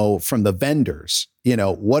wanted to know from the vendors,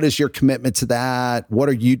 what is your commitment to that? What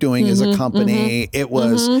are you doing as a company? It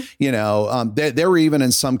was, there were even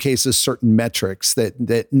in some cases certain metrics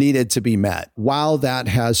that needed to be met. While that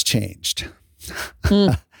has changed.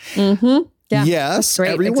 Yeah, yes,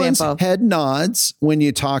 everyone's head nods when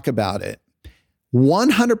you talk about it.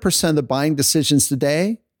 100% of the buying decisions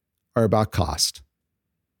today are about cost.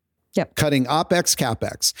 Yep. Cutting OpEx,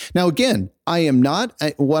 CapEx. Now, again,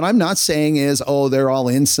 what I'm not saying is, they're all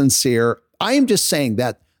insincere. I am just saying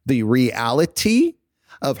that the reality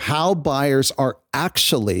of how buyers are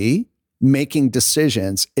actually making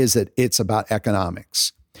decisions is that it's about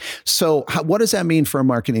economics. So what does that mean for a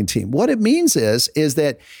marketing team? What it means is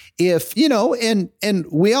that if, and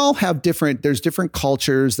we all have there's different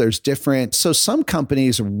cultures, so some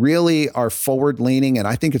companies really are forward leaning, and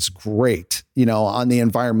I think it's great, on the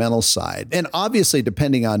environmental side. And obviously,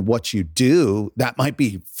 depending on what you do, that might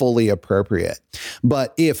be fully appropriate.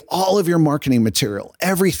 But if all of your marketing material,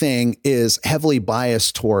 everything is heavily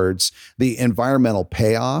biased towards the environmental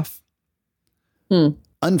payoff,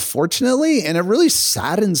 unfortunately, and it really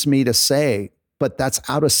saddens me to say, but that's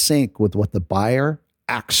out of sync with what the buyer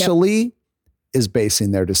actually is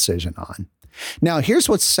basing their decision on. Now, here's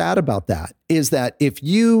what's sad about that is that if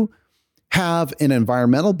you have an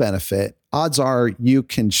environmental benefit, odds are you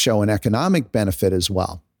can show an economic benefit as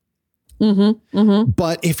well.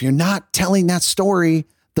 But if you're not telling that story,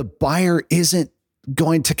 the buyer isn't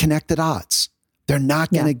going to connect the dots. They're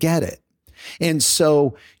not going to get it. And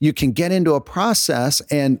so you can get into a process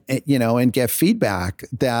and get feedback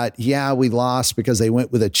that, we lost because they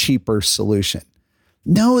went with a cheaper solution.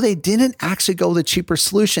 No, they didn't actually go with a cheaper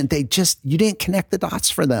solution. You didn't connect the dots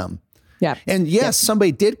for them. Yeah. And yes,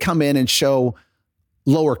 somebody did come in and show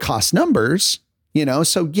lower cost numbers,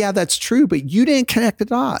 so that's true, but you didn't connect the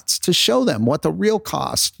dots to show them what the real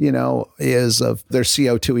cost, is of their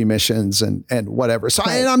CO2 emissions and whatever. So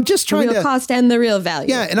I'm just trying the real cost and the real value.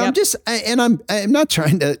 Yeah. And I'm not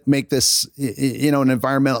trying to make this, an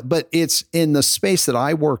environmental, but it's in the space that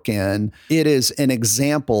I work in. It is an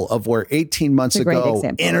example of where 18 months ago,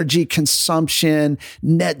 energy consumption,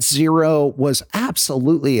 net zero was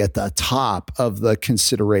absolutely at the top of the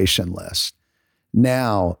consideration list.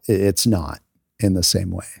 Now it's not in the same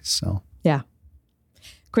way. So, yeah.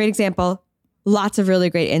 Great example. Lots of really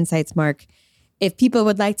great insights, Mark. If people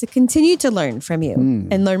would like to continue to learn from you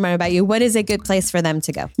and learn more about you, what is a good place for them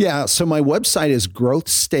to go? Yeah. So my website is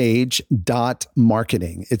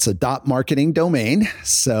growthstage.marketing. It's a .marketing domain.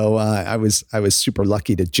 So I was super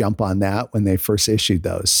lucky to jump on that when they first issued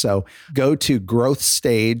those. So go to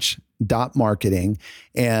growthstage.marketing,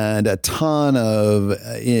 and a ton of,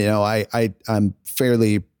 I'm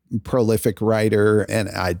fairly prolific writer, and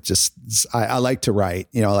I like to write,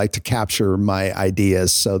 I like to capture my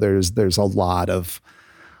ideas. So there's a lot of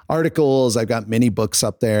articles. I've got many books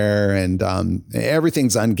up there, and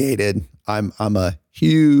everything's ungated. I'm a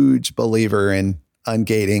huge believer in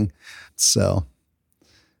ungating. So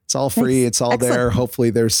it's all free. It's all there. Hopefully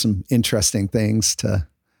there's some interesting things to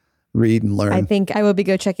read and learn. I think I will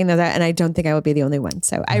go checking those out, and I don't think I will be the only one.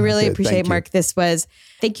 So I really appreciate, Mark.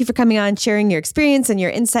 Thank you for coming on, sharing your experience and your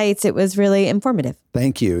insights. It was really informative.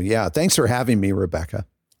 Thank you. Yeah. Thanks for having me, Rebecca.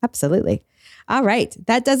 Absolutely. All right.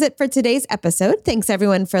 That does it for today's episode. Thanks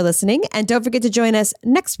everyone for listening. And don't forget to join us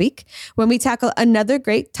next week when we tackle another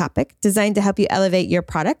great topic designed to help you elevate your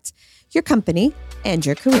product, your company, and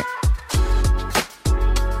your career.